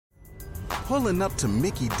Pulling up to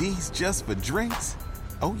Mickey D's just for drinks?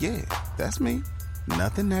 Oh yeah, that's me.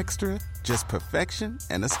 Nothing extra, just perfection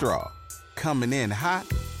and a straw. Coming in hot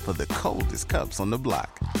for the coldest cups on the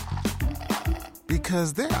block.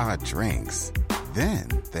 Because there are drinks. Then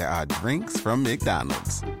there are drinks from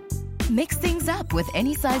McDonald's. Mix things up with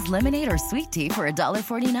any size lemonade or sweet tea for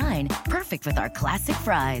 $1.49. Perfect with our classic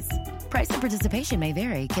fries. Price and participation may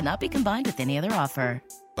vary. Cannot be combined with any other offer.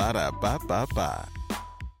 Ba-da-ba-ba-ba.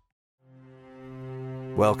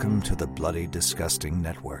 Welcome to the Bloody Disgusting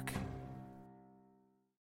Network.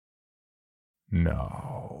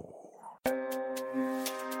 No.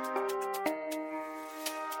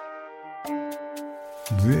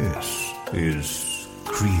 This is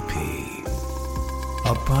Creepy,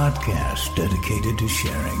 a podcast dedicated to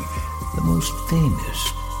sharing the most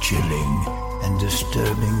famous, chilling, and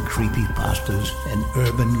disturbing creepypastas and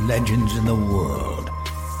urban legends in the world.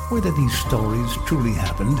 Whether these stories truly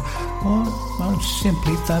happened or are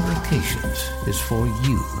simply fabrications is for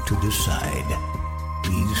you to decide.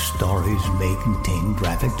 These stories may contain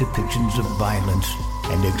graphic depictions of violence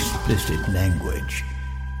and explicit language.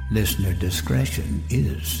 Listener discretion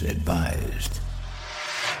is advised.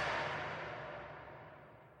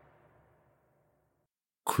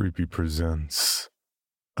 Creepy presents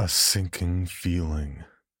A Sinking Feeling,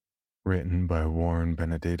 written by Warren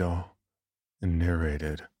Benedetto and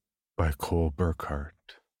narrated by Cole Burkhart.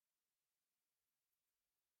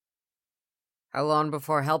 How long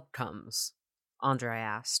before help comes? Andre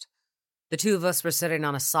asked. The two of us were sitting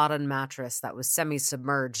on a sodden mattress that was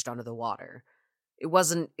semi-submerged under the water. It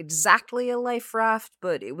wasn't exactly a life raft,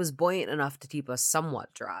 but it was buoyant enough to keep us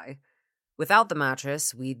somewhat dry. Without the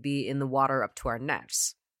mattress, we'd be in the water up to our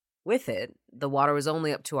necks. With it, the water was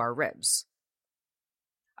only up to our ribs.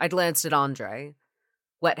 I glanced at Andre.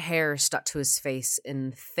 Wet hair stuck to his face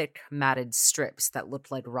in thick, matted strips that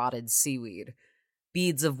looked like rotted seaweed.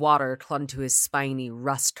 Beads of water clung to his spiny,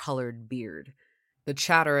 rust-colored beard. The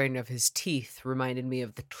chattering of his teeth reminded me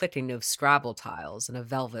of the clicking of Scrabble tiles in a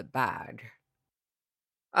velvet bag.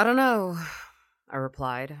 I don't know, I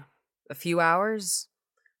replied. A few hours?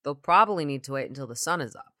 They'll probably need to wait until the sun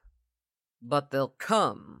is up. But they'll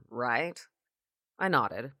come, right? I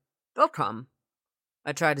nodded. They'll come.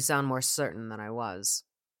 I tried to sound more certain than I was.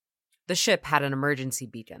 The ship had an emergency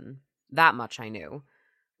beacon. That much I knew.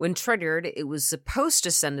 When triggered, it was supposed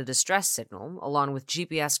to send a distress signal, along with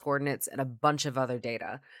GPS coordinates and a bunch of other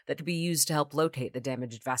data that could be used to help locate the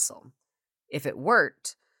damaged vessel. If it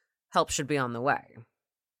worked, help should be on the way.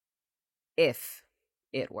 If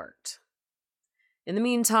it worked. In the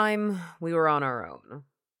meantime, we were on our own.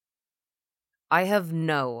 I have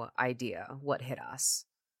no idea what hit us.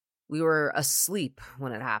 We were asleep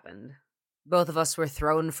when it happened. Both of us were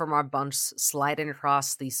thrown from our bunks, sliding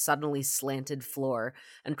across the suddenly slanted floor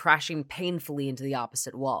and crashing painfully into the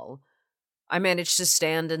opposite wall. I managed to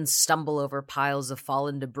stand and stumble over piles of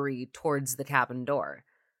fallen debris towards the cabin door.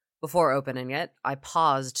 Before opening it, I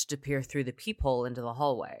paused to peer through the peephole into the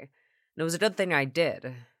hallway. And it was a good thing I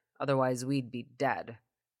did, otherwise we'd be dead.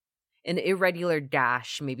 An irregular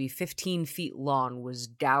gash, maybe 15 feet long, was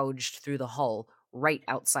gouged through the hull right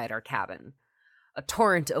outside our cabin. A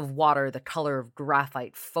torrent of water the color of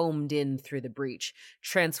graphite foamed in through the breach,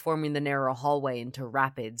 transforming the narrow hallway into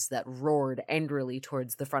rapids that roared angrily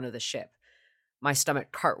towards the front of the ship. My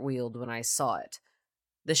stomach cartwheeled when I saw it.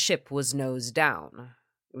 The ship was nose down.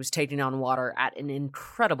 It was taking on water at an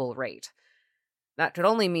incredible rate. That could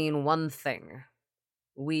only mean one thing.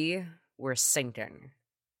 We were sinking.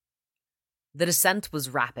 The descent was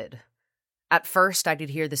rapid. At first, I could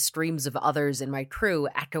hear the screams of others in my crew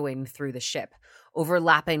echoing through the ship,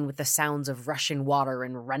 overlapping with the sounds of rushing water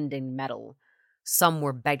and rending metal. Some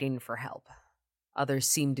were begging for help. Others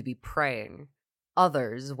seemed to be praying.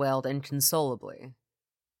 Others wailed inconsolably.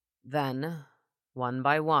 Then, one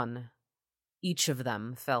by one, each of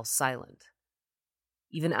them fell silent.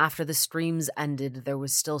 Even after the screams ended, there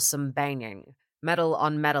was still some banging, metal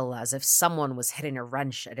on metal, as if someone was hitting a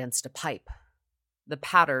wrench against a pipe. The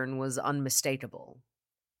pattern was unmistakable.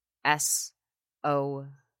 S-O-S.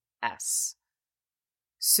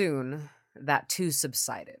 Soon, that too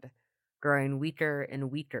subsided, growing weaker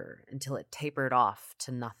and weaker until it tapered off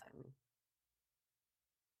to nothing.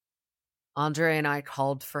 Andre and I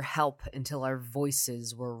called for help until our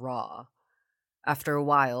voices were raw. After a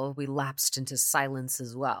while, we lapsed into silence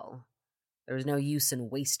as well. There was no use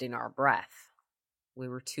in wasting our breath. We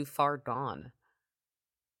were too far gone.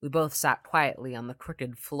 We both sat quietly on the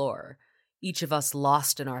crooked floor, each of us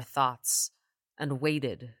lost in our thoughts, and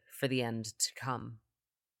waited for the end to come.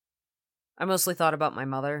 I mostly thought about my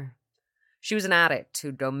mother. She was an addict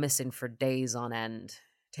who'd go missing for days on end,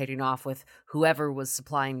 taking off with whoever was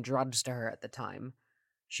supplying drugs to her at the time.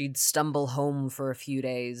 She'd stumble home for a few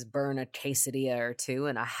days, burn a quesadilla or two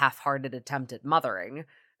in a half-hearted attempt at mothering,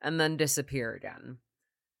 and then disappear again.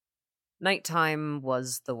 Nighttime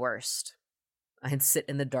was the worst. I'd sit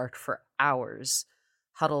in the dark for hours,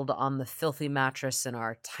 huddled on the filthy mattress in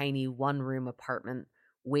our tiny one-room apartment,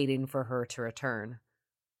 waiting for her to return.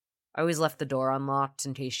 I always left the door unlocked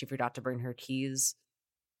in case she forgot to bring her keys.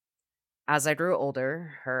 As I grew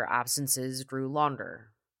older, her absences grew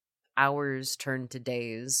longer. Hours turned to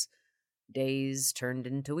days. Days turned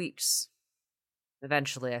into weeks.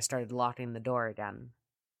 Eventually, I started locking the door again.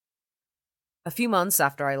 A few months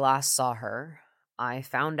after I last saw her, I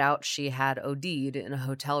found out she had OD'd in a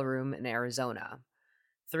hotel room in Arizona,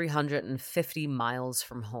 350 miles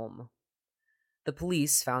from home. The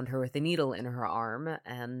police found her with a needle in her arm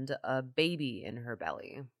and a baby in her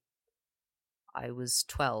belly. I was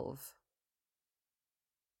 12.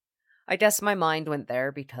 I guess my mind went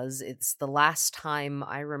there because it's the last time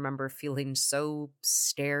I remember feeling so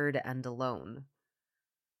scared and alone.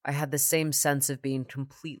 I had the same sense of being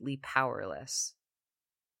completely powerless.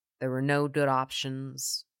 There were no good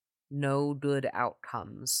options, no good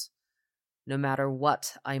outcomes. No matter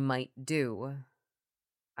what I might do,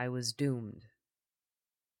 I was doomed.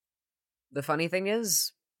 The funny thing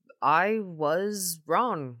is, I was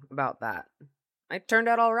wrong about that. I turned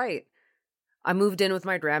out all right. I moved in with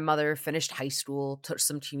my grandmother, finished high school, took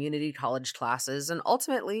some community college classes, and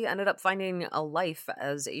ultimately ended up finding a life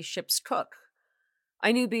as a ship's cook.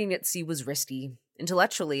 I knew being at sea was risky.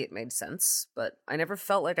 Intellectually, it made sense, but I never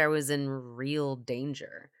felt like I was in real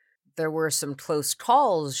danger. There were some close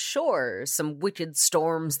calls, sure, some wicked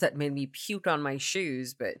storms that made me puke on my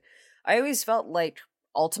shoes, but I always felt like,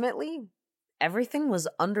 ultimately, everything was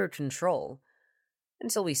under control.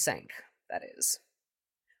 Until we sank, that is.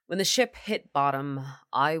 When the ship hit bottom,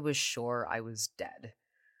 I was sure I was dead.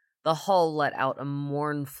 The hull let out a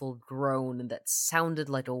mournful groan that sounded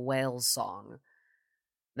like a whale's song.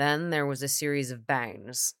 Then there was a series of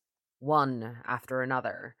bangs, one after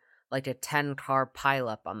another, like a 10-car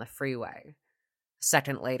pileup on the freeway. A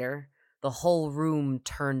second later, the whole room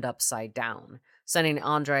turned upside down, sending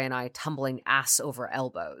Andre and I tumbling ass over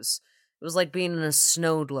elbows. It was like being in a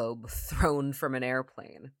snow globe thrown from an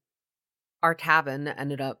airplane. Our cabin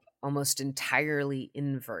ended up almost entirely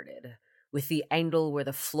inverted, with the angle where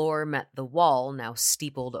the floor met the wall now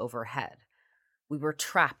steepled overhead. We were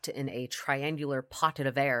trapped in a triangular pocket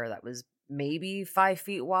of air that was maybe 5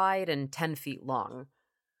 feet wide and 10 feet long.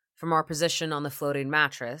 From our position on the floating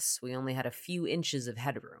mattress, we only had a few inches of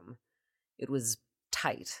headroom. It was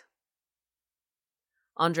tight.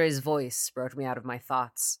 Andre's voice broke me out of my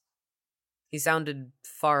thoughts. He sounded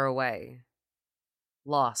far away,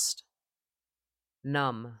 lost,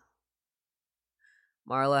 numb.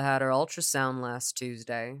 "Marla had her ultrasound last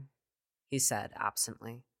Tuesday," he said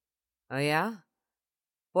absently. "Oh yeah?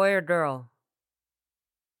 Boy or girl?"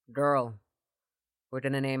 "Girl. We're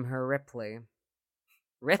gonna name her Ripley."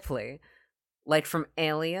 "Ripley? Like from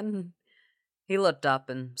Alien?" He looked up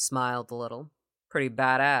and smiled a little. "Pretty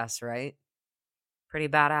badass, right?" "Pretty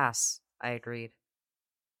badass," I agreed.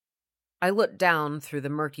 I looked down through the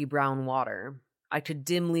murky brown water. I could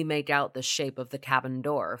dimly make out the shape of the cabin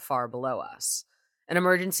door far below us. An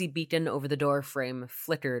emergency beacon over the door frame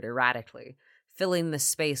flickered erratically, filling the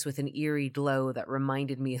space with an eerie glow that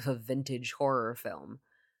reminded me of a vintage horror film.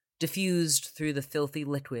 Diffused through the filthy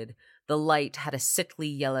liquid, the light had a sickly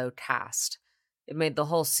yellow cast. It made the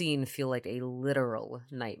whole scene feel like a literal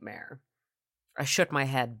nightmare. I shook my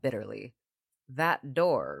head bitterly. That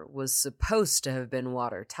door was supposed to have been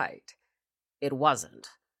watertight. It wasn't.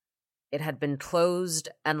 It had been closed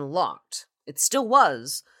and locked. It still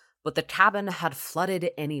was, but the cabin had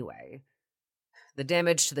flooded anyway. The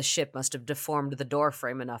damage to the ship must have deformed the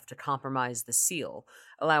doorframe enough to compromise the seal,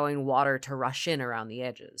 allowing water to rush in around the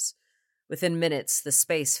edges. Within minutes, the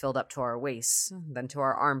space filled up to our waists, then to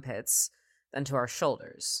our armpits, then to our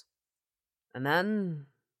shoulders. And then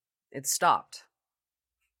it stopped.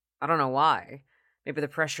 I don't know why. Maybe the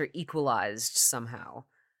pressure equalized somehow.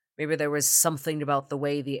 Maybe there was something about the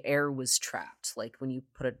way the air was trapped, like when you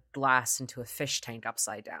put a glass into a fish tank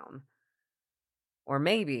upside down. Or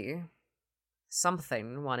maybe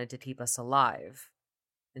something wanted to keep us alive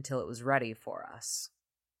until it was ready for us.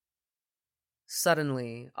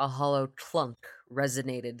 Suddenly, a hollow clunk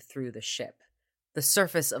resonated through the ship. The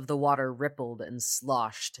surface of the water rippled and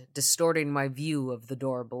sloshed, distorting my view of the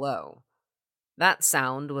door below. That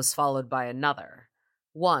sound was followed by another,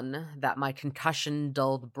 one that my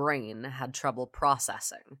concussion-dulled brain had trouble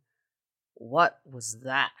processing. "What was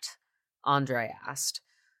that?" Andre asked.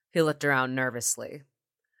 He looked around nervously.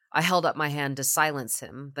 I held up my hand to silence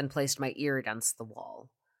him, then placed my ear against the wall.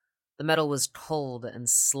 The metal was cold and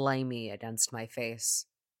slimy against my face.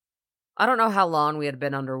 I don't know how long we had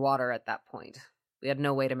been underwater at that point. We had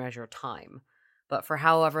no way to measure time. But for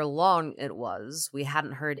however long it was, we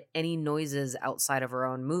hadn't heard any noises outside of our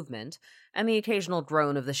own movement and the occasional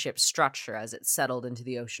groan of the ship's structure as it settled into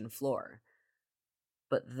the ocean floor.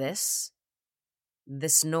 But this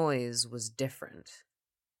noise was different.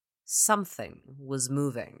 Something was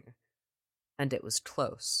moving, and it was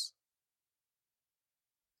close.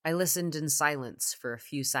 I listened in silence for a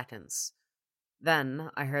few seconds. Then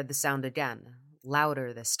I heard the sound again,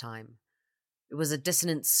 louder this time. It was a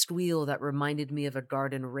dissonant squeal that reminded me of a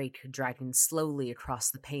garden rake dragging slowly across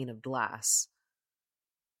the pane of glass.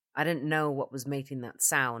 I didn't know what was making that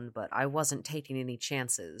sound, but I wasn't taking any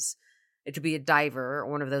chances. It could be a diver or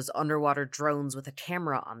one of those underwater drones with a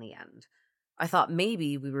camera on the end. I thought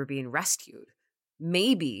maybe we were being rescued.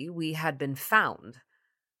 Maybe we had been found.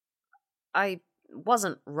 I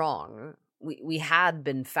wasn't wrong. We had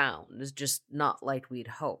been found, just not like we'd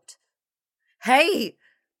hoped. "Hey!"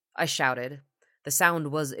 I shouted. The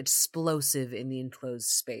sound was explosive in the enclosed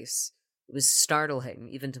space. It was startling,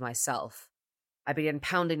 even to myself. I began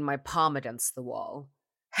pounding my palm against the wall.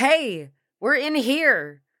 "Hey! We're in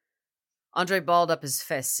here!" Andre balled up his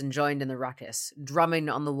fists and joined in the ruckus, drumming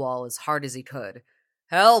on the wall as hard as he could.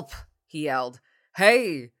 "Help!" he yelled.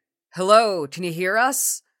 "Hey! Hello! Can you hear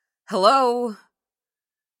us? Hello!"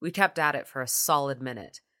 We kept at it for a solid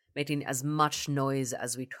minute, making as much noise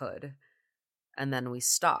as we could. And then we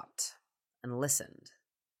stopped and listened.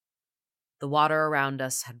 The water around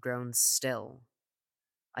us had grown still.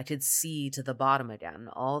 I could see to the bottom again,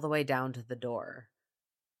 all the way down to the door.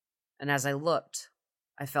 And as I looked,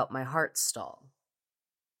 I felt my heart stall.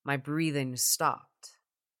 My breathing stopped,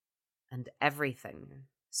 and everything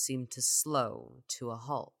seemed to slow to a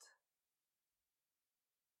halt.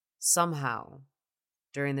 Somehow,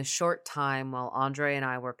 during the short time while Andre and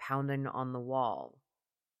I were pounding on the wall,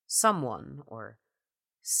 someone, or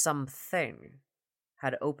something,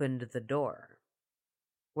 had opened the door.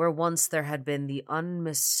 Where once there had been the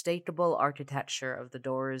unmistakable architecture of the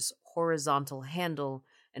door's horizontal handle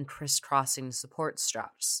and crisscrossing support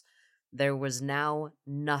straps, there was now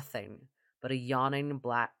nothing but a yawning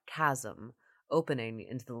black chasm opening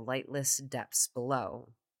into the lightless depths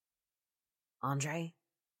below. "Andre?"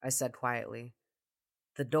 I said quietly.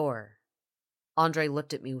 "The door." Andre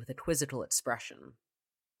looked at me with a quizzical expression.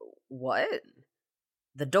 "What?"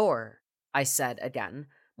 "The door," I said again,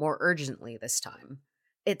 more urgently this time.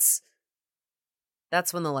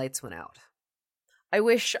 That's when the lights went out. I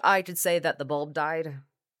wish I could say that the bulb died.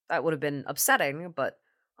 That would have been upsetting, but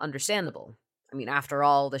understandable. I mean, after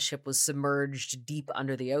all, the ship was submerged deep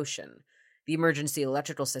under the ocean. The emergency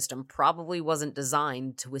electrical system probably wasn't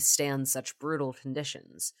designed to withstand such brutal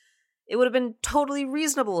conditions. It would have been totally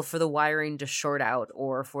reasonable for the wiring to short out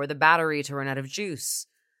or for the battery to run out of juice.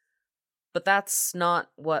 But that's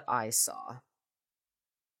not what I saw.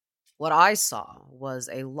 What I saw was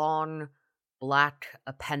a long, black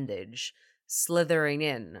appendage slithering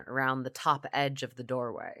in around the top edge of the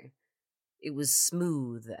doorway. It was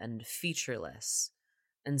smooth and featureless,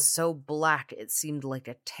 and so black it seemed like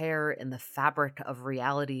a tear in the fabric of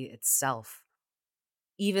reality itself.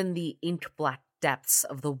 Even the ink-black depths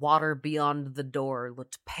of the water beyond the door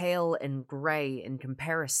looked pale and gray in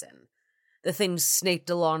comparison. The thing snaked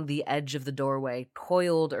along the edge of the doorway,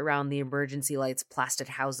 coiled around the emergency light's plastic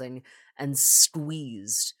housing, and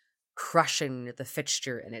squeezed, crushing the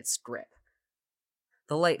fixture in its grip.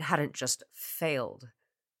 The light hadn't just failed.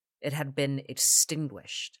 It had been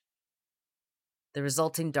extinguished. The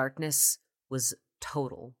resulting darkness was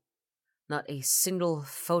total. Not a single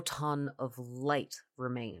photon of light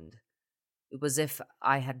remained. It was as if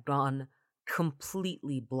I had gone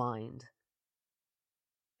completely blind.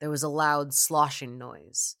 There was a loud sloshing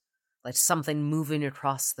noise, like something moving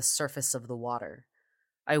across the surface of the water.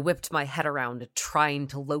 I whipped my head around, trying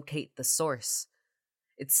to locate the source.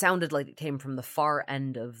 It sounded like it came from the far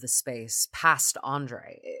end of the space, past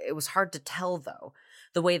Andre. It was hard to tell, though.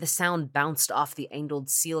 The way the sound bounced off the angled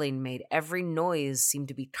ceiling made every noise seem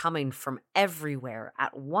to be coming from everywhere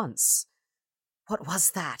at once. "What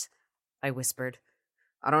was that?" I whispered.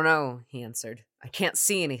 "I don't know," he answered. "I can't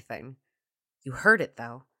see anything." "You heard it,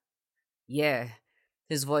 though?" "Yeah."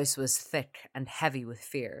 His voice was thick and heavy with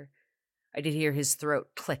fear. I could hear his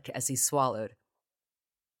throat click as he swallowed.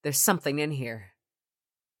 "There's something in here."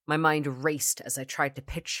 My mind raced as I tried to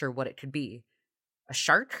picture what it could be. A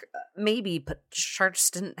shark? Maybe, but sharks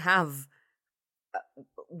didn't have...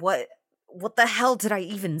 What the hell did I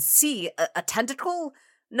even see? A tentacle?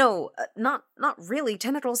 No, not really.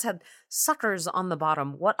 Tentacles had suckers on the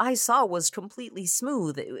bottom. What I saw was completely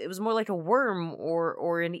smooth. It was more like a worm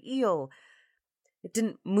or an eel. It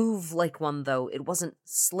didn't move like one, though. It wasn't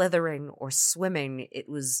slithering or swimming. It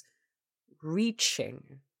was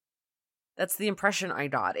reaching. That's the impression I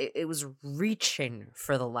got. It was reaching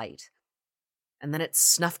for the light. And then it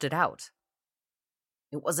snuffed it out.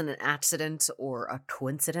 It wasn't an accident or a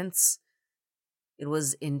coincidence. It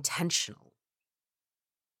was intentional.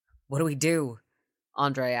 "What do we do?"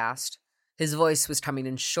 Andre asked. His voice was coming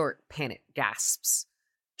in short, panicked gasps.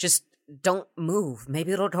 "Just don't move.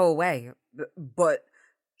 Maybe it'll go away. But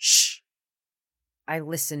shh." I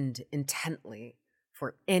listened intently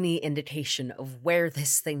for any indication of where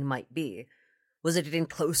this thing might be. Was it getting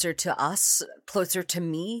closer to us? Closer to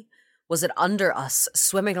me? Was it under us,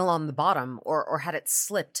 swimming along the bottom, or had it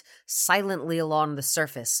slipped silently along the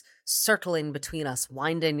surface, circling between us,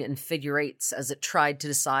 winding in figure eights as it tried to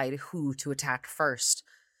decide who to attack first?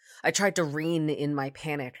 I tried to rein in my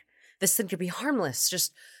panic. This thing could be harmless,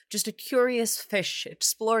 just a curious fish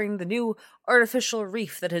exploring the new artificial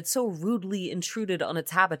reef that had so rudely intruded on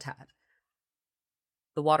its habitat.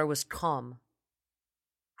 The water was calm,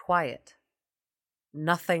 quiet.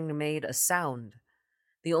 Nothing made a sound.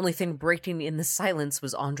 The only thing breaking in the silence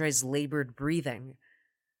was Andre's labored breathing.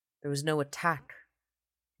 There was no attack,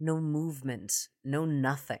 no movement, no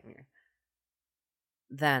nothing.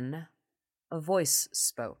 Then a voice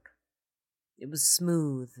spoke. It was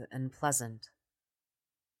smooth and pleasant.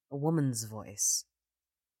 A woman's voice.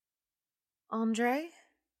 "Andre?"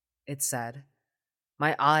 it said.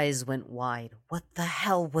 My eyes went wide. What the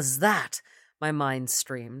hell was that? My mind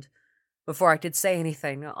streamed. Before I could say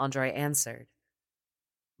anything, Andre answered.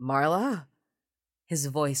 "Marla?" His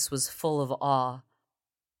voice was full of awe.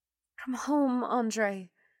 "Come home, Andre.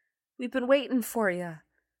 We've been waiting for you.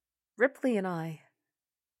 Ripley and I."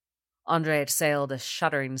 Andre exhaled a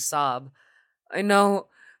shuddering sob. I know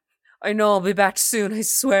I'll be back soon, I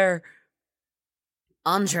swear."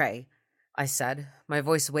 "Andre," I said, my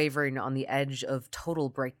voice wavering on the edge of total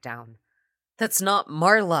breakdown. "That's not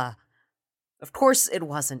Marla." Of course it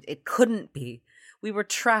wasn't. It couldn't be. We were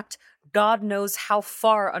trapped God knows how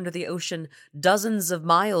far under the ocean, dozens of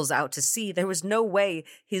miles out to sea. There was no way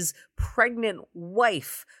his pregnant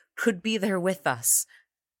wife could be there with us.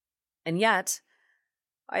 And yet,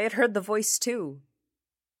 I had heard the voice too.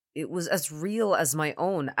 It was as real as my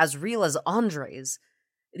own, as real as Andre's.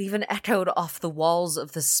 It even echoed off the walls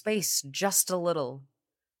of the space just a little,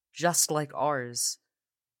 just like ours.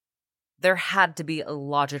 There had to be a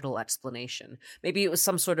logical explanation. Maybe it was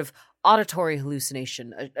some sort of auditory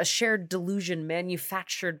hallucination, a shared delusion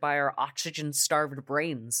manufactured by our oxygen-starved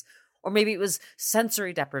brains. Or maybe it was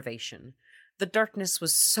sensory deprivation. The darkness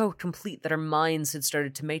was so complete that our minds had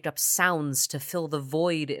started to make up sounds to fill the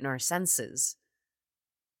void in our senses.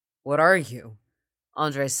 "What are you?"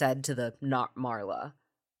 Andre said to the not Marla.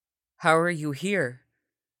 "How are you here?"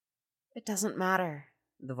 "It doesn't matter,"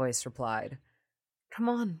 the voice replied. "Come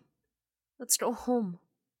on. Let's go home."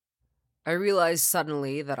 I realized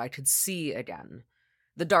suddenly that I could see again.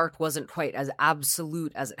 The dark wasn't quite as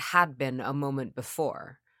absolute as it had been a moment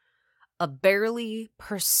before. A barely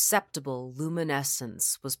perceptible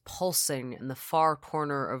luminescence was pulsing in the far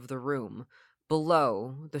corner of the room,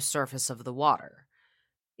 below the surface of the water.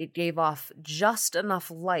 It gave off just enough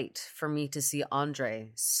light for me to see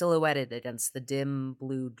Andre silhouetted against the dim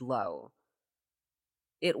blue glow.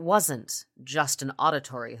 It wasn't just an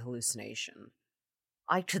auditory hallucination.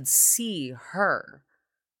 I could see her,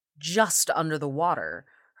 just under the water,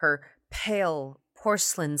 her pale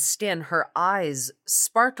porcelain skin, her eyes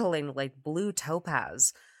sparkling like blue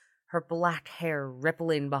topaz, her black hair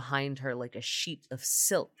rippling behind her like a sheet of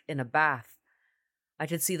silk in a bath. I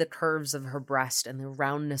could see the curves of her breast and the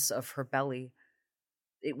roundness of her belly.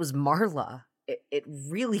 It was Marla. It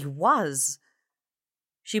really was.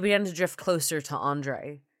 She began to drift closer to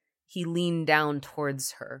Andre. He leaned down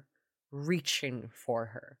towards her, reaching for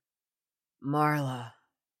her. "Marla."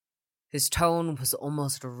 His tone was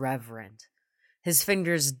almost reverent. His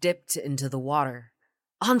fingers dipped into the water.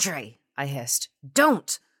 "Andre," I hissed,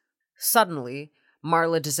 "don't!" Suddenly,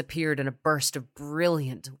 Marla disappeared in a burst of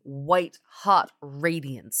brilliant, white-hot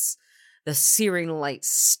radiance. The searing light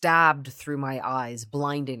stabbed through my eyes,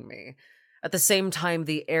 blinding me. At the same time,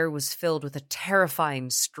 the air was filled with a terrifying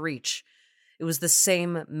screech. It was the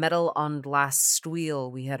same metal-on-glass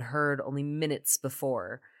squeal we had heard only minutes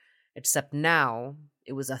before, except now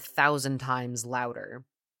it was 1,000 times louder.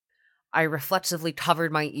 I reflexively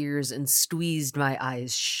covered my ears and squeezed my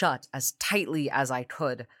eyes shut as tightly as I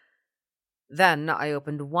could. Then I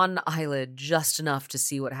opened one eyelid just enough to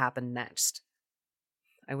see what happened next.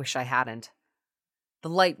 I wish I hadn't. The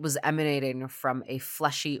light was emanating from a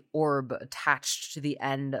fleshy orb attached to the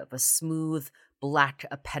end of a smooth, black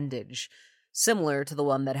appendage, similar to the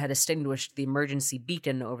one that had extinguished the emergency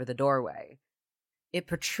beacon over the doorway. It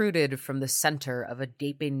protruded from the center of a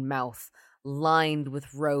gaping mouth lined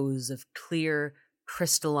with rows of clear,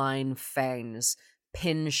 crystalline fangs,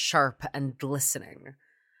 pin-sharp and glistening.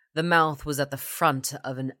 The mouth was at the front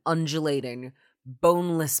of an undulating,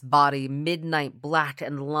 boneless body, midnight black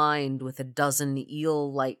and lined with a dozen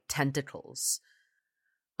eel-like tentacles.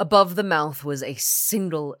 Above the mouth was a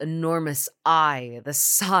single enormous eye the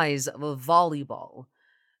size of a volleyball.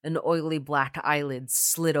 An oily black eyelid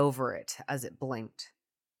slid over it as it blinked.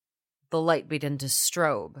 The light began to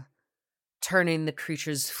strobe, turning the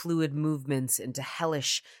creature's fluid movements into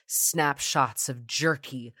hellish snapshots of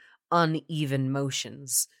jerky, uneven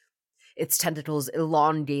motions. Its tentacles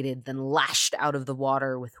elongated, then lashed out of the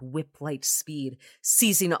water with whip-like speed,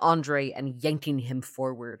 seizing Andre and yanking him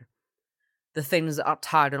forward. The thing's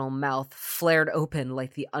octagonal mouth flared open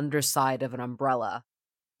like the underside of an umbrella.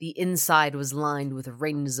 The inside was lined with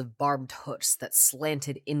rings of barbed hooks that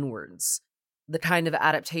slanted inwards, the kind of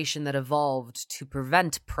adaptation that evolved to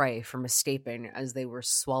prevent prey from escaping as they were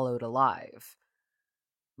swallowed alive.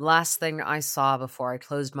 The last thing I saw before I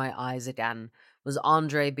closed my eyes again was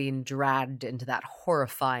Andre being dragged into that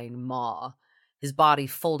horrifying maw, his body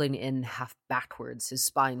folding in half backwards, his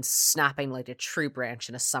spine snapping like a tree branch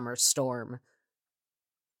in a summer storm.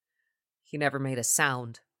 He never made a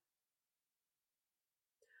sound.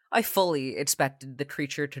 I fully expected the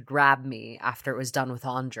creature to grab me after it was done with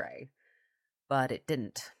Andre, but it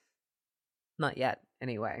didn't. Not yet,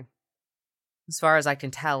 anyway. As far as I can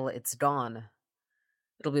tell, it's gone.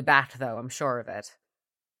 It'll be back, though, I'm sure of it.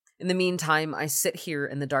 In the meantime, I sit here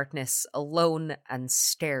in the darkness, alone and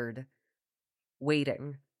scared,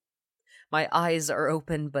 waiting. My eyes are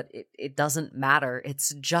open, but it doesn't matter.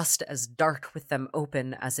 It's just as dark with them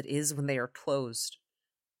open as it is when they are closed.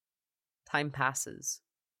 Time passes.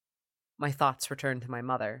 My thoughts return to my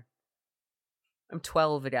mother. I'm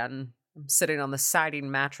 12 again. I'm sitting on the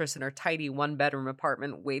sagging mattress in her tidy one-bedroom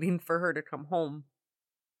apartment, waiting for her to come home.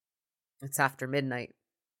 It's after midnight.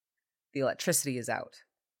 The electricity is out.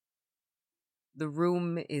 The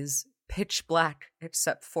room is pitch black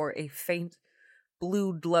except for a faint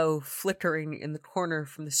blue glow flickering in the corner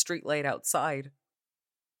from the streetlight outside.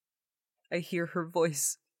 I hear her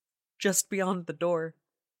voice just beyond the door.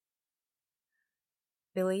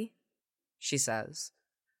 "Billy," she says,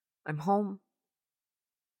 "I'm home."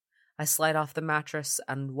 I slide off the mattress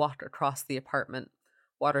and walk across the apartment,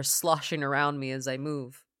 water sloshing around me as I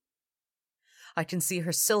move. I can see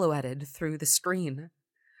her silhouetted through the screen,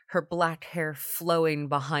 her black hair flowing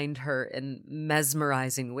behind her in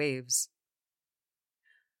mesmerizing waves.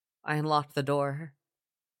 I unlock the door,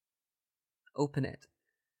 open it,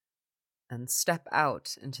 and step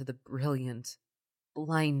out into the brilliant,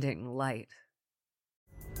 blinding light.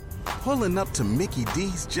 Pulling up to Mickey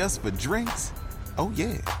D's just for drinks? Oh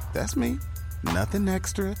yeah, that's me. Nothing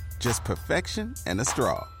extra, just perfection and a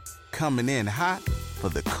straw. Coming in hot for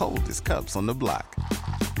the coldest cups on the block.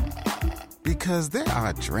 Because there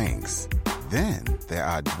are drinks. Then there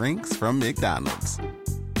are drinks from McDonald's.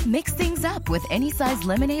 Mix things up with any size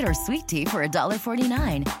lemonade or sweet tea for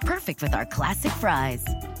 $1.49. Perfect with our classic fries.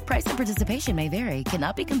 Price and participation may vary.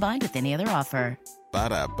 Cannot be combined with any other offer.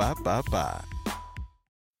 Ba-da-ba-ba-ba.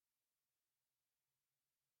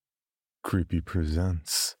 Creepy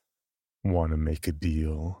presents Wanna Make a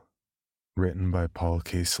Deal. Written by Paul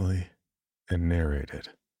Casely and narrated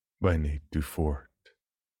by Nate Dufort.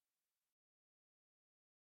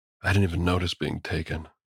 I didn't even notice being taken.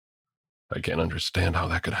 I can't understand how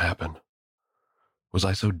that could happen. Was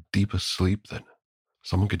I so deep asleep that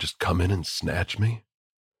someone could just come in and snatch me?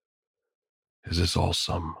 Is this all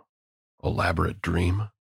some elaborate dream?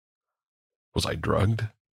 Was I drugged?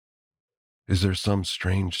 Is there some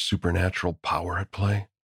strange supernatural power at play?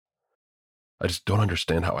 I just don't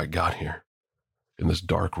understand how I got here, in this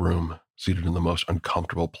dark room, seated in the most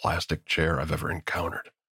uncomfortable plastic chair I've ever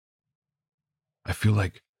encountered. I feel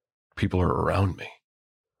like people are around me,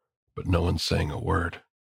 but no one's saying a word.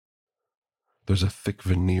 There's a thick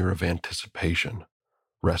veneer of anticipation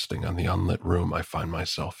resting on the unlit room I find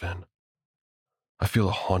myself in. I feel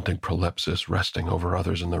a haunting prolepsis resting over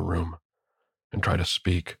others in the room and try to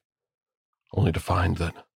speak, only to find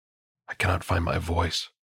that I cannot find my voice.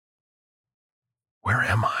 Where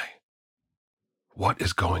am I? What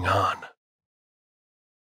is going on?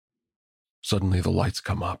 Suddenly the lights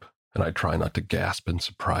come up, and I try not to gasp in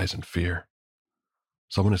surprise and fear.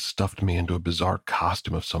 Someone has stuffed me into a bizarre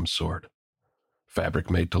costume of some sort, Fabric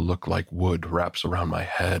made to look like wood wraps around my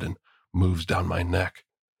head and moves down my neck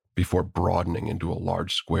before broadening into a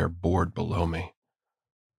large square board below me.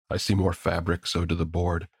 I see more fabric sewed to the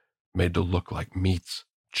board, made to look like meats,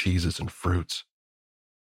 cheeses, and fruits.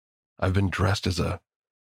 I've been dressed as a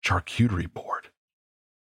charcuterie board.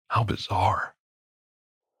 How bizarre.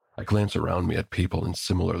 I glance around me at people in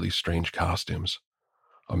similarly strange costumes.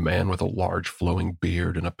 A man with a large flowing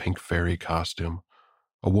beard and a pink fairy costume,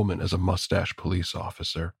 a woman as a mustache police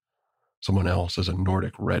officer, someone else as a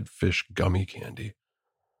Nordic red fish gummy candy.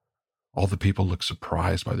 All the people look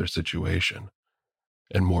surprised by their situation,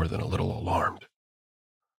 and more than a little alarmed.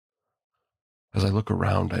 As I look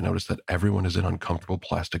around, I notice that everyone is in uncomfortable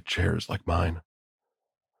plastic chairs like mine.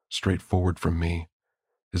 Straight forward from me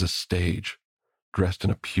is a stage dressed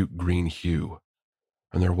in a puke green hue,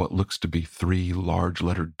 and there are what looks to be 3 large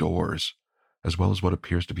lettered doors, as well as what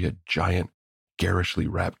appears to be a giant, garishly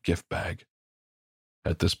wrapped gift bag.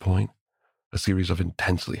 At this point, a series of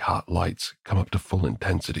intensely hot lights come up to full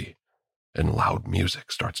intensity, and loud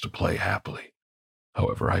music starts to play happily.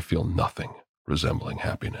 However, I feel nothing resembling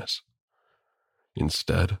happiness.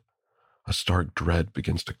 Instead, a stark dread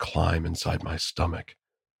begins to climb inside my stomach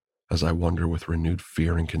as I wonder with renewed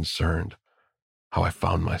fear and concern how I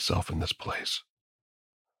found myself in this place.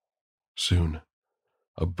 Soon,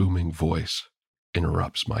 a booming voice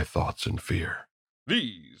interrupts my thoughts and fear.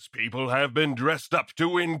 These people have been dressed up to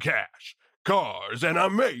win cash, cars, and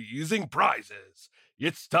amazing prizes.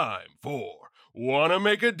 It's time for Wanna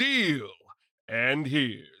Make a Deal. And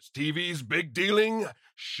here's TV's big dealing,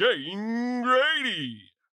 Shane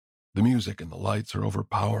Grady. The music and the lights are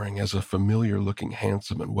overpowering as a familiar-looking,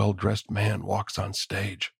 handsome, and well-dressed man walks on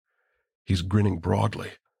stage. He's grinning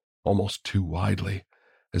broadly, almost too widely,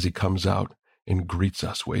 as he comes out and greets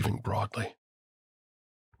us, waving broadly.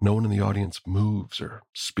 No one in the audience moves or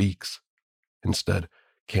speaks. Instead,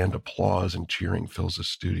 canned applause and cheering fills the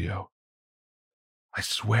studio. I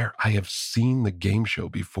swear I have seen the game show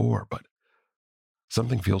before, but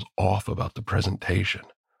something feels off about the presentation,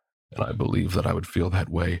 and I believe that I would feel that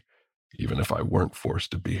way even if I weren't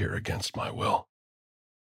forced to be here against my will.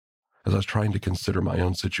 As I was trying to consider my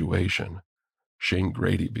own situation, Shane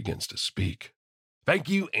Grady begins to speak. Thank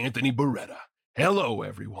you, Anthony Beretta. Hello,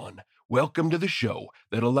 everyone. Welcome to the show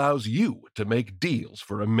that allows you to make deals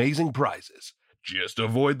for amazing prizes. Just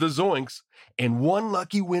avoid the zoinks, and one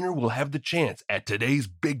lucky winner will have the chance at today's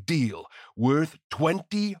big deal worth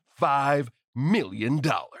 $25 million.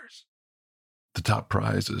 The top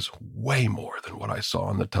prize is way more than what I saw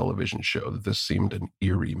on the television show that this seemed an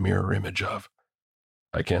eerie mirror image of.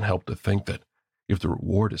 I can't help to think that if the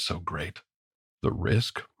reward is so great, the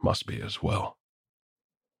risk must be as well.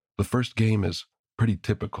 The first game is pretty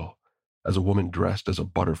typical, as a woman dressed as a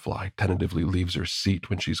butterfly tentatively leaves her seat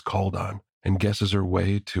when she's called on and guesses her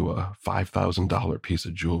way to a $5,000 piece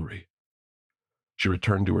of jewelry. She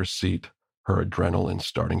returned to her seat, her adrenaline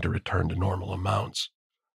starting to return to normal amounts.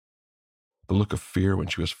 The look of fear when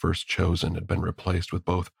she was first chosen had been replaced with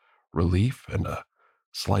both relief and a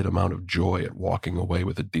slight amount of joy at walking away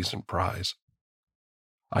with a decent prize.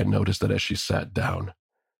 I noticed that as she sat down,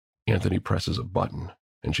 Anthony presses a button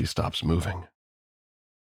and she stops moving.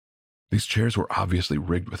 These chairs were obviously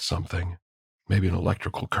rigged with something, maybe an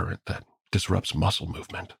electrical current that disrupts muscle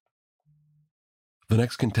movement. The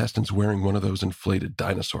next contestant's wearing one of those inflated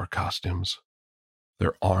dinosaur costumes.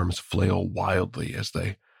 Their arms flail wildly as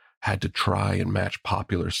they had to try and match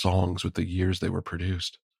popular songs with the years they were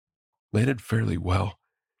produced. They did fairly well,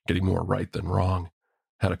 getting more right than wrong,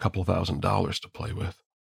 had a couple $1,000s to play with.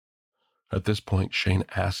 At this point, Shane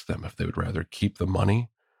asked them if they would rather keep the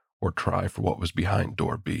money or try for what was behind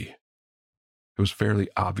door B. It was fairly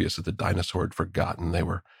obvious that the dinosaur had forgotten they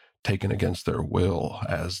were taken against their will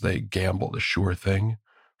as they gambled a sure thing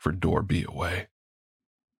for door B away.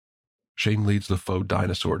 Shane leads the faux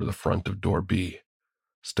dinosaur to the front of door B,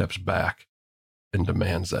 steps back, and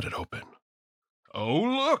demands that it open. Oh,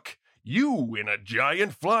 look! You win a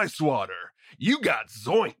giant fly swatter! You got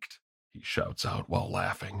zoinked! He shouts out while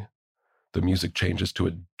laughing. The music changes to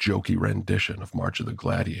a jokey rendition of March of the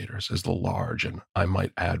Gladiators as the large and, I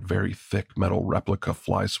might add, very thick metal replica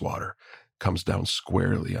fly swatter comes down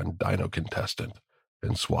squarely on Dino contestant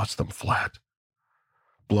and swats them flat.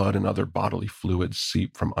 Blood and other bodily fluids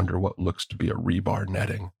seep from under what looks to be a rebar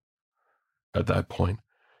netting. At that point,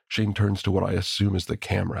 Shane turns to what I assume is the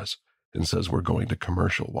cameras and says we're going to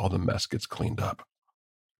commercial while the mess gets cleaned up.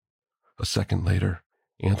 A second later,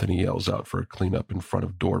 Anthony yells out for a cleanup in front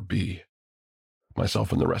of door B.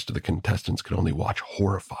 Myself and the rest of the contestants could only watch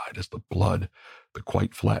horrified as the blood, the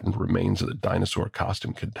quite flattened remains of the dinosaur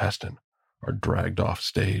costume contestant, are dragged off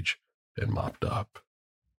stage and mopped up.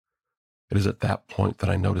 It is at that point that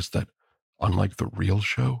I noticed that, unlike the real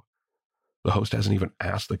show, the host hasn't even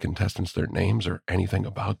asked the contestants their names or anything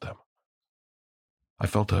about them. I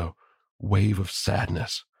felt a wave of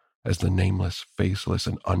sadness as the nameless, faceless,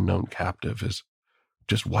 and unknown captive is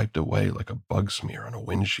just wiped away like a bug smear on a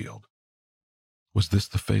windshield. Was this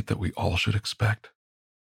the fate that we all should expect?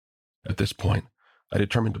 At this point, I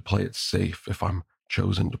determined to play it safe if I'm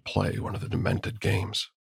chosen to play one of the demented games.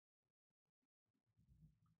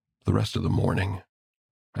 The rest of the morning,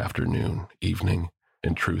 afternoon, evening,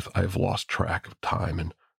 in truth, I have lost track of time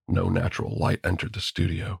and no natural light entered the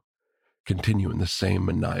studio, continue in the same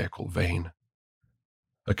maniacal vein.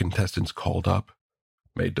 A contestant's called up,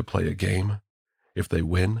 made to play a game. If they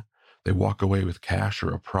win, they walk away with cash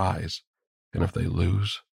or a prize, and if they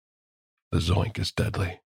lose, the zoink is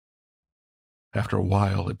deadly. After a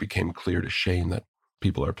while, it became clear to Shane that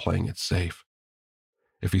people are playing it safe.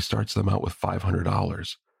 If he starts them out with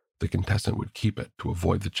 $500, the contestant would keep it to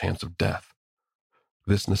avoid the chance of death.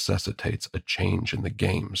 This necessitates a change in the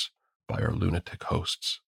games by our lunatic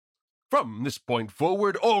hosts. From this point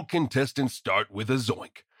forward, all contestants start with a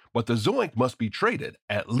zoink, but the zoink must be traded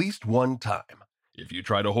at least one time. If you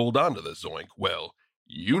try to hold on to the zoink, well,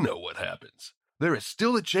 you know what happens. There is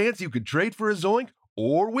still a chance you could trade for a zoink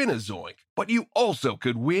or win a zoink, but you also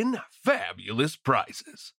could win fabulous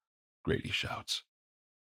prizes, Grady shouts.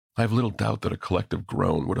 I have little doubt that a collective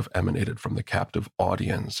groan would have emanated from the captive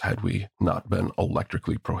audience had we not been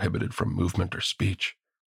electrically prohibited from movement or speech.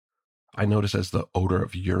 I notice as the odor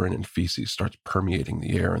of urine and feces starts permeating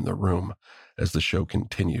the air in the room as the show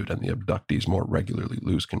continued and the abductees more regularly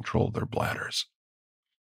lose control of their bladders.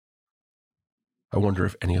 I wonder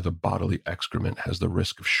if any of the bodily excrement has the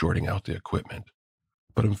risk of shorting out the equipment,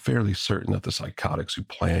 but I'm fairly certain that the psychotics who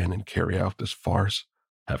plan and carry out this farce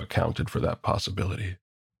have accounted for that possibility.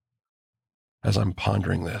 As I'm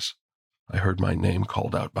pondering this, I heard my name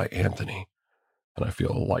called out by Anthony, and I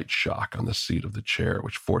feel a light shock on the seat of the chair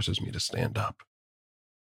which forces me to stand up.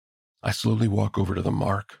 I slowly walk over to the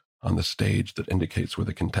mark on the stage that indicates where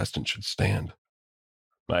the contestant should stand.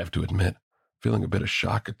 I have to admit, feeling a bit of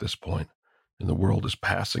shock at this point, and the world is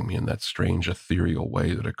passing me in that strange ethereal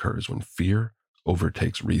way that occurs when fear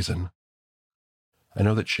overtakes reason. I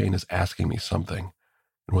know that Shane is asking me something,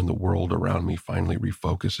 and when the world around me finally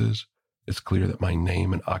refocuses, it's clear that my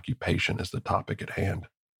name and occupation is the topic at hand.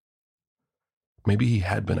 Maybe he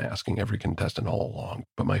had been asking every contestant all along,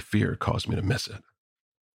 but my fear caused me to miss it.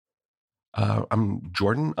 I'm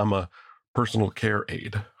Jordan. I'm a personal care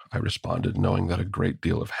aide, I responded, knowing that a great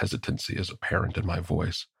deal of hesitancy is apparent in my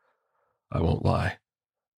voice. I won't lie.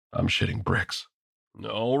 I'm shitting bricks.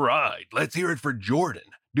 All right, let's hear it for Jordan,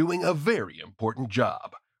 doing a very important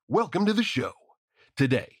job. Welcome to the show.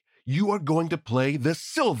 Today, you are going to play the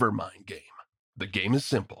Silver Mine game. The game is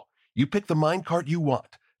simple. You pick the mine cart you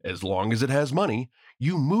want. As long as it has money,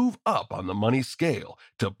 you move up on the money scale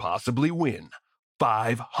to possibly win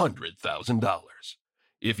 $500,000.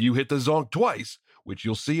 If you hit the zonk twice, which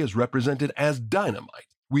you'll see is represented as dynamite,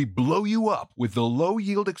 we blow you up with the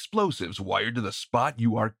low-yield explosives wired to the spot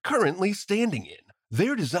you are currently standing in.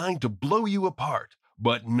 They're designed to blow you apart,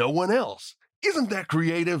 but no one else. Isn't that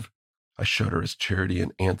creative? I shudder as Charity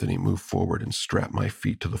and Anthony move forward and strap my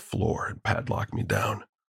feet to the floor and padlock me down.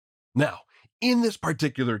 Now, in this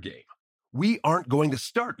particular game, we aren't going to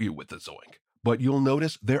start you with the zoink, but you'll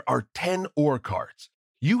notice there are 10 ore carts.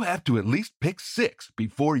 You have to at least pick 6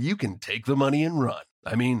 before you can take the money and run.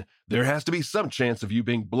 I mean, there has to be some chance of you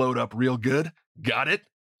being blowed up real good. Got it?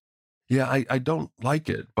 Yeah, I don't like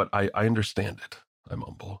it, but I understand it, I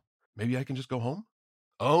mumble. Maybe I can just go home?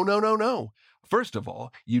 Oh, no. First of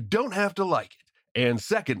all, you don't have to like it. And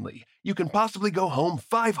secondly, you can possibly go home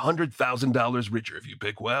 $500,000 richer if you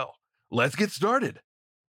pick well. Let's get started.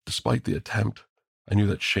 Despite the attempt, I knew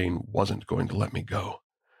that Shane wasn't going to let me go,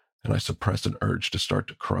 and I suppressed an urge to start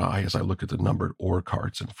to cry as I look at the numbered ore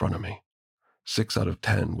carts in front of me. 6 out of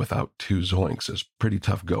 10 without 2 zoinks is pretty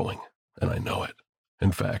tough going, and I know it.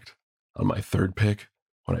 In fact, on my 3rd pick,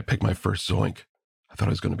 when I picked my first zoink, I thought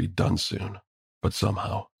I was going to be done soon, but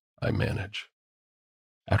somehow I manage.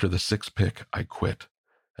 After the 6th pick, I quit,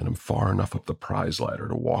 and am far enough up the prize ladder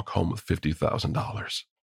to walk home with $50,000.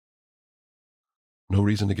 No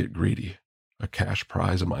reason to get greedy. A cash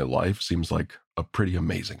prize in my life seems like a pretty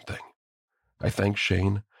amazing thing. I thank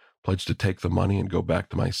Shane, pledge to take the money and go back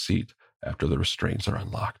to my seat after the restraints are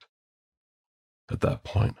unlocked. At that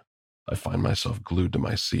point, I find myself glued to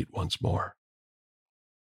my seat once more.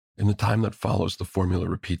 In the time that follows, the formula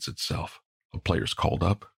repeats itself. A player's called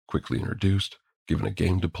up, quickly introduced, given a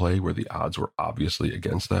game to play where the odds were obviously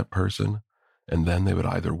against that person, and then they would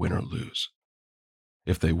either win or lose.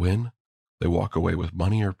 If they win, they walk away with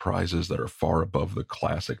money or prizes that are far above the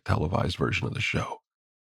classic televised version of the show.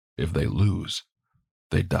 If they lose,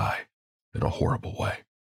 they die in a horrible way.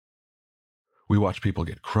 We watch people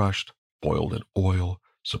get crushed, boiled in oil,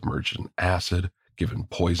 submerged in acid, given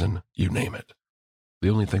poison, you name it. The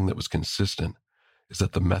only thing that was consistent is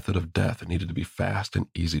that the method of death needed to be fast and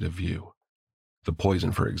easy to view. The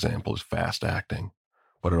poison, for example, is fast-acting,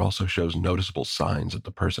 but it also shows noticeable signs that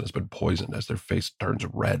the person has been poisoned as their face turns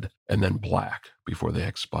red and then black before they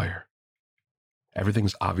expire.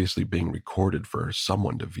 Everything's obviously being recorded for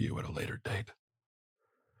someone to view at a later date.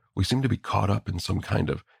 We seem to be caught up in some kind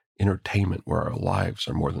of entertainment where our lives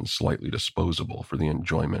are more than slightly disposable for the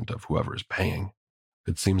enjoyment of whoever is paying.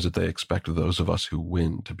 It seems that they expect those of us who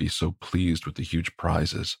win to be so pleased with the huge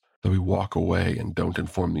prizes that we walk away and don't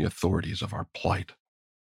inform the authorities of our plight.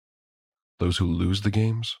 Those who lose the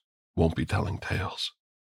games won't be telling tales.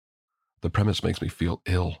 The premise makes me feel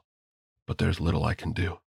ill, but there's little I can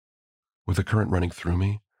do. With the current running through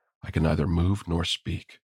me, I can neither move nor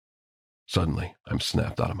speak. Suddenly, I'm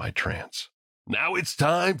snapped out of my trance. "Now it's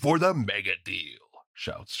time for the mega deal,"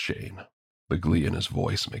 shouts Shane. The glee in his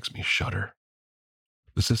voice makes me shudder.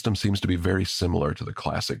 The system seems to be very similar to the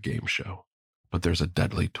classic game show, but there's a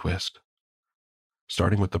deadly twist.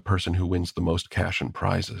 Starting with the person who wins the most cash and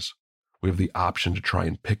prizes, we have the option to try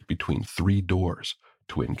and pick between 3 doors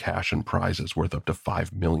to win cash and prizes worth up to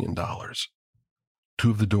 $5 million.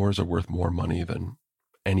 2 of the doors are worth more money than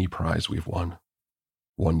any prize we've won.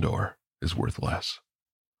 1 door is worth less.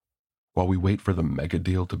 While we wait for the mega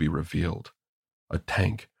deal to be revealed, a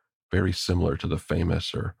tank, very similar to the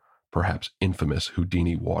famous or perhaps infamous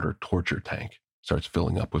Houdini water torture tank, starts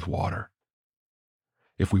filling up with water.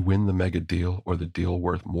 If we win the mega deal or the deal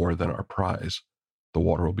worth more than our prize, the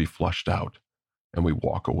water will be flushed out and we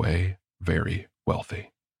walk away very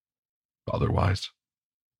wealthy. Otherwise,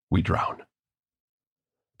 we drown.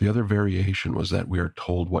 The other variation was that we are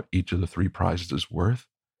told what each of the 3 prizes is worth,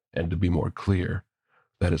 and to be more clear,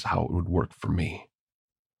 that is how it would work for me.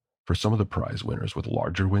 For some of the prize winners with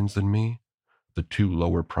larger wins than me, the 2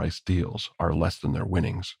 lower priced deals are less than their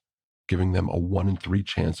winnings, giving them a 1 in 3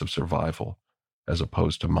 chance of survival, as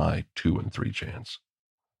opposed to my 2 in 3 chance.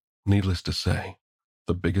 Needless to say,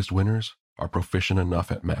 the biggest winners are proficient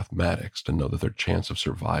enough at mathematics to know that their chance of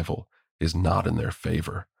survival is not in their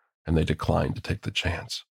favor, and they decline to take the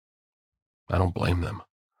chance. I don't blame them.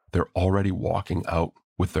 They're already walking out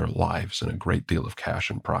with their lives and a great deal of cash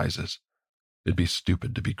and prizes. It'd be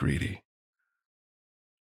stupid to be greedy.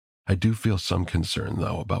 I do feel some concern,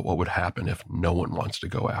 though, about what would happen if no one wants to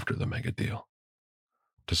go after the mega deal.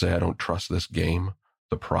 To say I don't trust this game,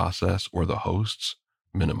 the process, or the hosts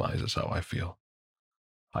minimizes how I feel.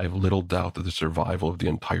 I have little doubt that the survival of the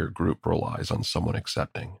entire group relies on someone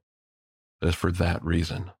accepting. It is for that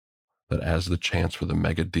reason that as the chance for the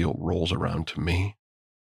mega deal rolls around to me,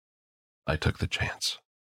 I took the chance.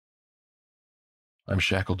 I'm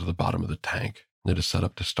shackled to the bottom of the tank, and it is set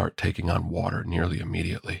up to start taking on water nearly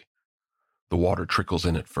immediately. The water trickles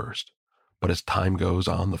in at first, but as time goes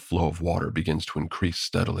on, the flow of water begins to increase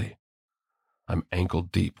steadily. I'm ankle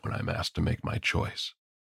deep when I'm asked to make my choice.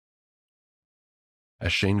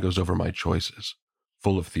 As Shane goes over my choices,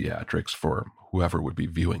 full of theatrics for whoever would be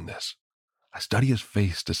viewing this, I study his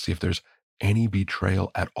face to see if there's any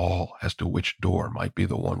betrayal at all as to which door might be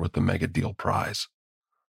the one with the mega deal prize.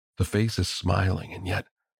 The face is smiling and yet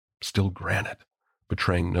still granite,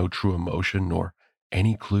 betraying no true emotion nor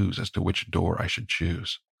any clues as to which door I should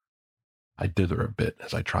choose. I dither a bit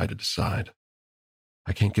as I try to decide.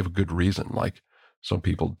 I can't give a good reason like some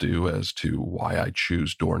people do as to why I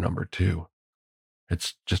choose door number 2.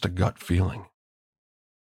 It's just a gut feeling.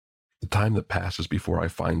 The time that passes before I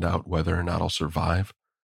find out whether or not I'll survive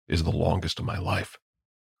is the longest of my life.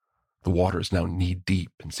 The water is now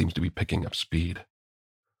knee-deep and seems to be picking up speed.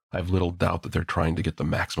 I have little doubt that they're trying to get the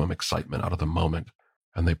maximum excitement out of the moment,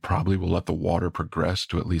 and they probably will let the water progress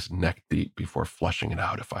to at least neck-deep before flushing it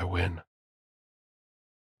out if I win.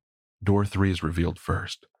 Door 3 is revealed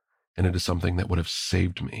first, and it is something that would have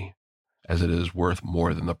saved me, as it is worth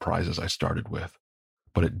more than the prizes I started with,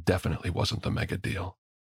 but it definitely wasn't the mega deal.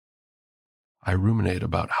 I ruminate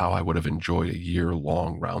about how I would have enjoyed a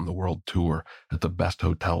year-long round-the-world tour at the best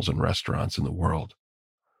hotels and restaurants in the world,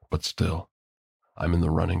 but still, I'm in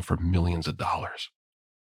the running for millions of dollars.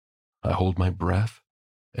 I hold my breath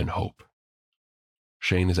and hope.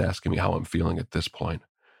 Shane is asking me how I'm feeling at this point,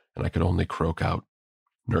 and I could only croak out,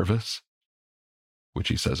 "Nervous?" which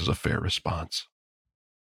he says is a fair response.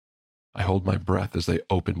 I hold my breath as they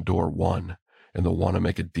open door 1, and the Wanna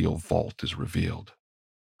Make a Deal vault is revealed.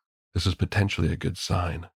 This is potentially a good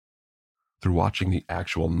sign. Through watching the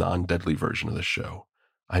actual non-deadly version of the show,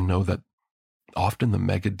 I know that often the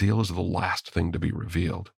mega deal is the last thing to be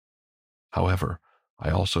revealed. However, I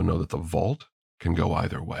also know that the vault can go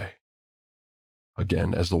either way.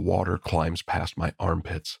 Again, as the water climbs past my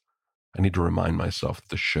armpits, I need to remind myself that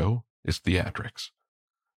the show is theatrics.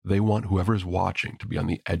 They want whoever is watching to be on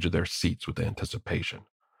the edge of their seats with anticipation.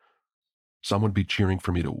 Some would be cheering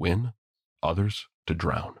for me to win, others to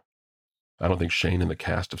drown. I don't think Shane and the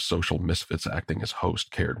cast of Social Misfits acting as host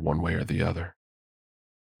cared one way or the other.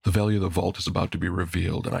 The value of the vault is about to be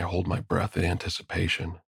revealed, and I hold my breath in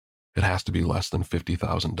anticipation. It has to be less than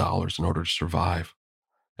 $50,000 in order to survive,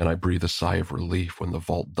 and I breathe a sigh of relief when the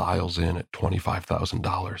vault dials in at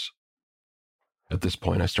 $25,000. At this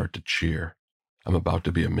point, I start to cheer. I'm about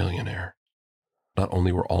to be a millionaire. Not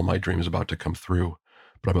only were all my dreams about to come through,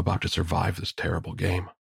 but I'm about to survive this terrible game.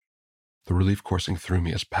 The relief coursing through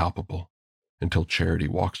me is palpable, until Charity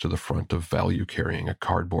walks to the front of Value carrying a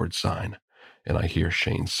cardboard sign, and I hear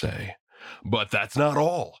Shane say, "But that's not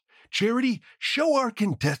all. Charity, show our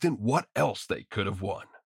contestant what else they could have won."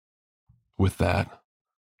 With that,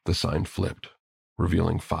 the sign flipped,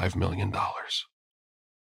 revealing $5 million.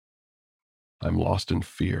 I'm lost in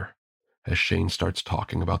fear as Shane starts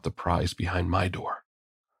talking about the prize behind my door,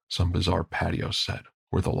 some bizarre patio set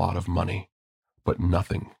worth a lot of money, but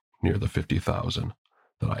nothing near the $50,000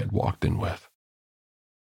 that I had walked in with.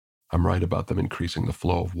 I'm right about them increasing the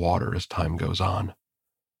flow of water as time goes on,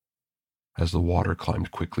 as the water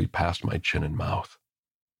climbed quickly past my chin and mouth.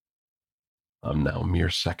 I'm now mere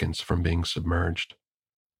seconds from being submerged.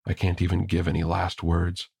 I can't even give any last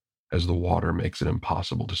words, as the water makes it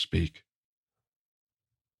impossible to speak.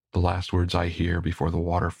 The last words I hear before the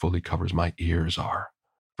water fully covers my ears are,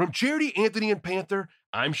 "From Charity, Anthony, and Panther,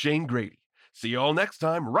 I'm Shane Grady. See you all next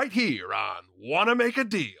time right here on Wanna Make a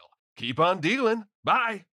Deal. Keep on dealing.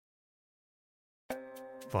 Bye."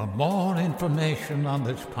 For more information on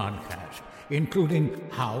this podcast, including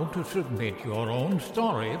how to submit your own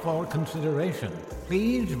story for consideration,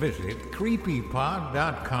 please visit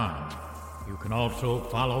creepypod.com. You can also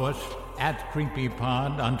follow us at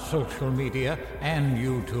CreepyPod on social media and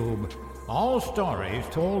YouTube. All stories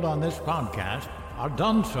told on this podcast are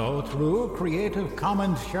done so through Creative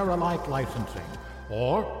Commons Share-alike licensing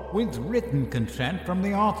or with written consent from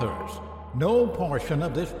the authors. No portion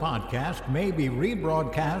of this podcast may be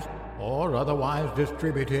rebroadcast or otherwise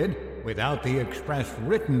distributed without the express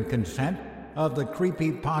written consent of the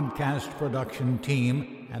Creepy Podcast production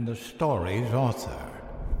team and the story's author.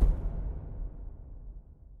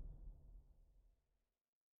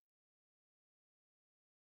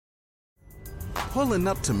 Pulling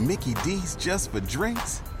up to Mickey D's just for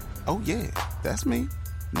drinks? Oh yeah, that's me.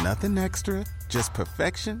 Nothing extra, just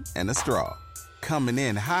perfection and a straw. Coming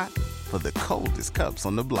in hot for the coldest cups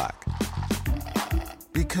on the block.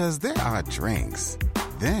 Because there are drinks.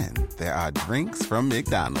 Then there are drinks from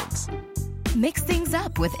McDonald's. Mix things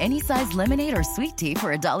up with any size lemonade or sweet tea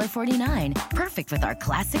for $1.49. Perfect with our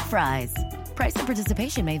classic fries. Price and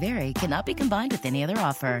participation may vary. Cannot be combined with any other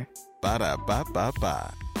offer.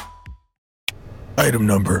 Ba-da-ba-ba-ba. Item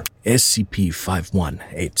number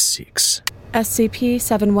SCP-5186.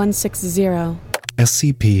 SCP-7160.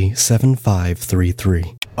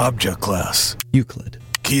 SCP-7533. Object Class Euclid.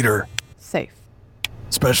 Keter. Safe.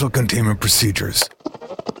 Special Containment Procedures.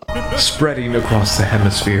 Spreading across the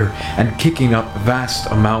hemisphere and kicking up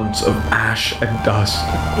vast amounts of ash and dust.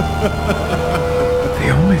 The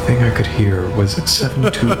only thing I could hear was at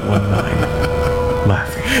 7219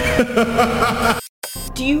 laughing.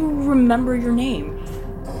 Do you remember your name?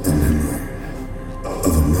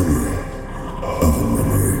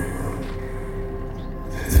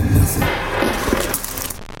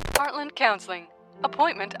 Heartland Counseling.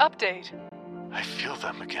 Appointment update. I feel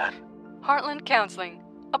them again. Heartland Counseling.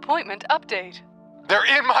 Appointment update. They're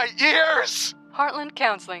in my ears! Heartland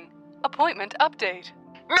Counseling. Appointment update.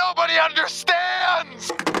 Nobody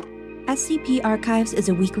understands! SCP Archives is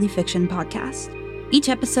a weekly fiction podcast. Each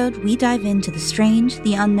episode, we dive into the strange,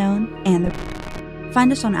 the unknown, and the... Find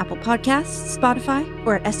us on Apple Podcasts, Spotify,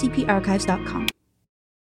 or at scparchives.com.